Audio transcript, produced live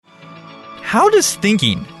How does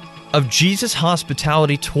thinking of Jesus'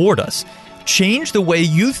 hospitality toward us change the way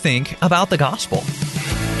you think about the gospel?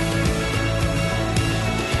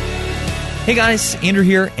 Hey guys, Andrew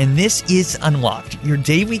here, and this is Unlocked, your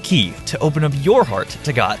daily key to open up your heart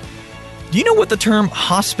to God. Do you know what the term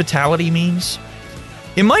hospitality means?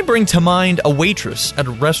 It might bring to mind a waitress at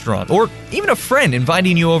a restaurant, or even a friend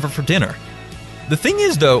inviting you over for dinner. The thing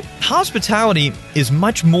is, though, hospitality is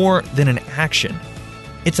much more than an action.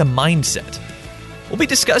 It's a mindset. We'll be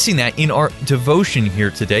discussing that in our devotion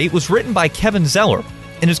here today. It was written by Kevin Zeller,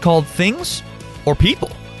 and is called Things or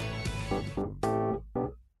People?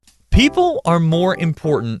 People are more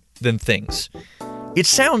important than things. It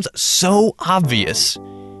sounds so obvious,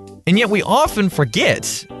 and yet we often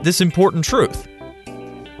forget this important truth.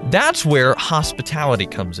 That's where hospitality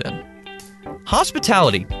comes in.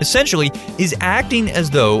 Hospitality, essentially, is acting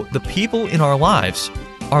as though the people in our lives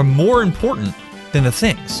are more important than the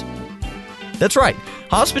things. That's right,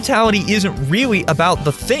 hospitality isn't really about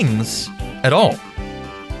the things at all.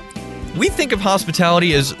 We think of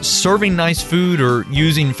hospitality as serving nice food or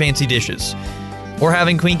using fancy dishes, or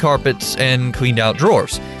having clean carpets and cleaned out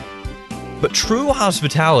drawers. But true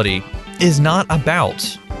hospitality is not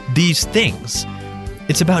about these things.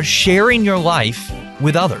 It's about sharing your life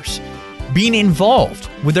with others, being involved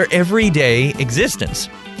with their everyday existence,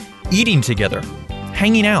 eating together,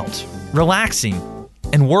 hanging out, relaxing,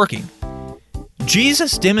 and working.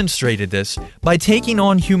 Jesus demonstrated this by taking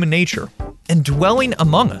on human nature and dwelling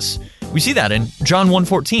among us. We see that in John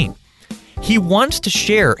 1:14. He wants to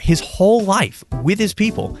share his whole life with his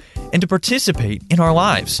people and to participate in our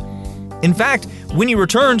lives. In fact, when he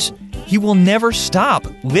returns, he will never stop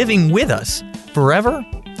living with us forever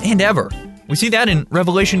and ever. We see that in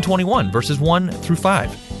Revelation 21, verses 1 through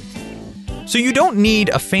 5. So you don't need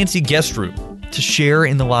a fancy guest room to share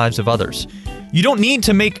in the lives of others. You don't need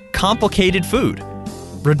to make complicated food.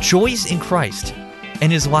 Rejoice in Christ and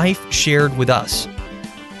his life shared with us.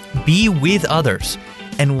 Be with others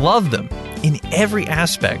and love them in every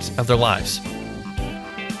aspect of their lives.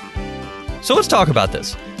 So let's talk about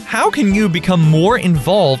this. How can you become more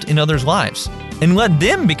involved in others' lives and let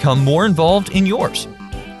them become more involved in yours?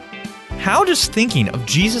 How does thinking of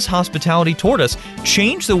Jesus' hospitality toward us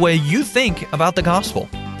change the way you think about the gospel?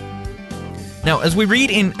 Now, as we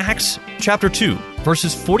read in Acts chapter 2,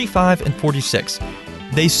 verses 45 and 46,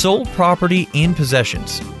 they sold property and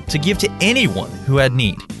possessions to give to anyone who had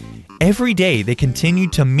need. Every day they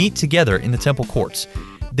continued to meet together in the temple courts.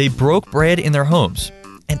 They broke bread in their homes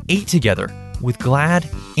and ate together with glad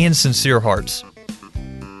and sincere hearts.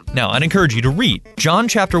 Now, I'd encourage you to read John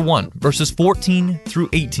chapter 1, verses 14 through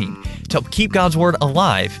 18 to help keep God's Word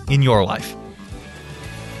alive in your life.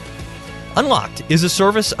 Unlocked is a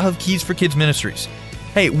service of Keys for Kids Ministries.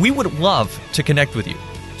 Hey, we would love to connect with you.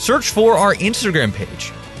 Search for our Instagram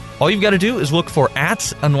page. All you've got to do is look for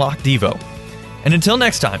 @UnlockedDevo. And until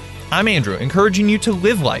next time, I'm Andrew, encouraging you to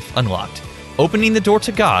live life unlocked, opening the door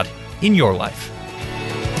to God in your life.